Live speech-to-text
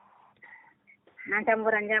நான்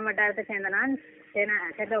சம்பூர் 5ஆம் வட்டாரத்தை சேர்ந்த நான்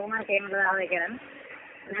செல்வகுமார் கேமராக வைக்கிறேன்.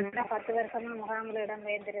 நாங்கள் 10 வருஷமா முகாமில்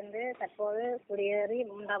இடம்பெயர்ந்திருந்து தற்போது குடியேறி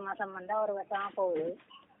 3ஆம் மாதம் வந்தால் ஒரு வருஷமாக போகுது.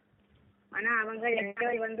 ஆனால் அவங்க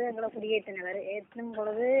எங்களை குடியேற்றினவர் ஏற்றும்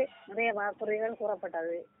பொழுது நிறைய வாக்குறுதிகள்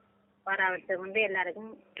கூறப்பட்டது. பாராவட்டம்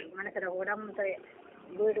எல்லாருக்கும் மனசில் கூட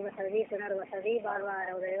வீடு வசதி, கிணறு வசதி,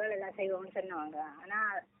 வாழ்வாதார உதவிகள் எல்லாம் செய்வோம்னு சொன்னவங்க.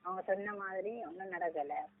 ஆனால் அவங்க சொன்ன மாதிரி ஒன்றும்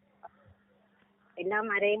நடக்கலை. எல்லாம்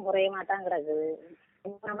மறையும் குறையுமா தான் கிடக்குது.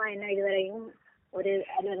 இன்னும் இதுவரையும் ஒரு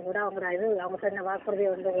அலுவலகம் கூட அவங்க சொன்ன வாக்குறுதி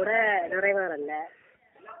கூட நிறைவேறல.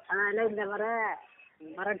 அதனால இந்த முறை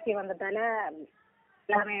வறட்சி வந்ததால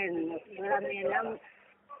வேளாண்மை எல்லாம்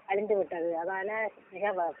அழிந்து விட்டது. அதனால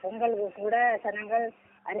மிக பொங்கலுக்கு கூட ஜனங்கள்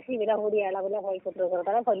அரிசி விலை கூடிய அளவுல போய்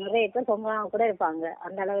கொண்டிருக்கிறதால இப்போ நிறைய பேர் பொங்கலாக கூட இருப்பாங்க.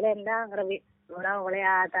 அந்த அளவுல இருந்தாங்கிற உணவு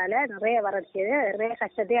விளையாட்டால நிறைய வறட்சி, நிறைய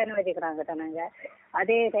கஷ்டத்தை அனுமதிக்கிறாங்க ஜனங்க.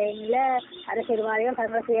 அதே டைம்ல அரசியல்வாதிகள்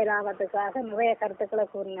தங்கள் சுய லாபத்துக்காக நிறைய கருத்துக்களை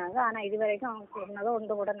கூறினாங்க. ஆனா இதுவரைக்கும் அவங்க சொன்னதோ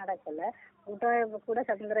ஒன்று கூட நடக்கல. கூட்டமைப்பு கூட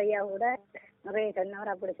சந்திரையா கூட நிறைய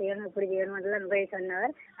சொன்னவர், அப்படி செய்யணும் இப்படி செய்யணும் அதெல்லாம் நிறைய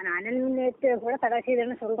சொன்னவர். ஆனா அனல்மினேட்டு கூட தடை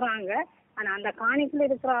செய்யணும்னு சொல்றாங்க. ஆனா அந்த காணிக்குள்ள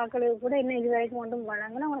இருக்கிற ஆட்களுக்கு கூட இன்னும் இது வரைக்கும் ஒன்றும்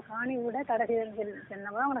வழங்கல. அவங்க காணி கூட தடை செய்யணும்னு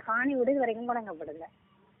சொன்னவங்க அவங்க காணி கூட இது வரைக்கும் வழங்கப்படுங்க.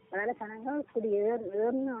 அதனால ஜனங்கள் குடியேறி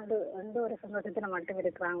ஒரு சந்தோஷத்துல மட்டும்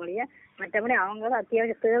இருக்கிறாங்க ஒழிய மற்றபடி அவங்களும்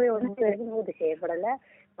அத்தியாவசிய தேவை ஒன்று வரைக்கும் பூர்த்தி செய்யப்படலை.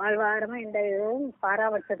 வாழ்வாதாரமா எந்த இதுவும்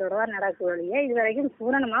பாராபட்சத்தோட நடக்கும் ஒழிய இது வரைக்கும்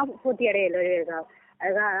பூரணமா பூர்த்தி அடையல.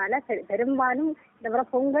 அதனால பெரும்பாலும் இந்த முறை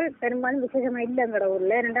பொங்கல் பெரும்பாலும் விசேஷமா இல்லைங்கிற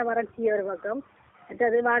ஊர்ல 2 வறட்சி ஒரு பக்கம்,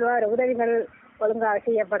 மற்றது வாழ்வாதார உதவிகள் ஒழுங்காக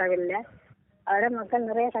செய்யப்படவில்லை. அதோட மக்கள்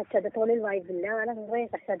நிறைய கஷ்டத்தை, தொழில் வாய்ப்பு இல்லை, அதனால நிறைய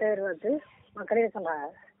கஷ்டத்தை வருவது மக்களே சொல்றாங்க.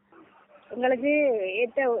 உங்களுக்கு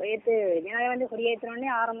ஏற்று நியாயம் குடியேற்றினோடனே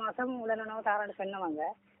 6 மாதம் உடனுணவு தாராளம் சொன்னவங்க.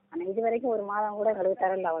 ஆனால் இது வரைக்கும் 1 மாதம் கூட எங்களுக்கு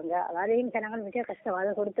தரல அவங்க. அதையும் ஜனங்கள் மிக கஷ்டம்.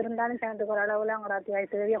 அதை கொடுத்துருந்தாலும் ஜனத்துக்கு ஒரு அளவில் அவங்க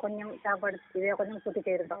அத்தியாவசிய தேவையை கொஞ்சம் சாப்பாடு இதையை கொஞ்சம் பூர்த்தி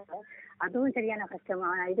செய்திருப்பாங்க. அதுவும் சரியான கஷ்டம்.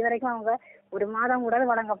 ஆனால் இது வரைக்கும் அவங்க 1 மாதம் கூட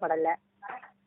வழங்கப்படலை.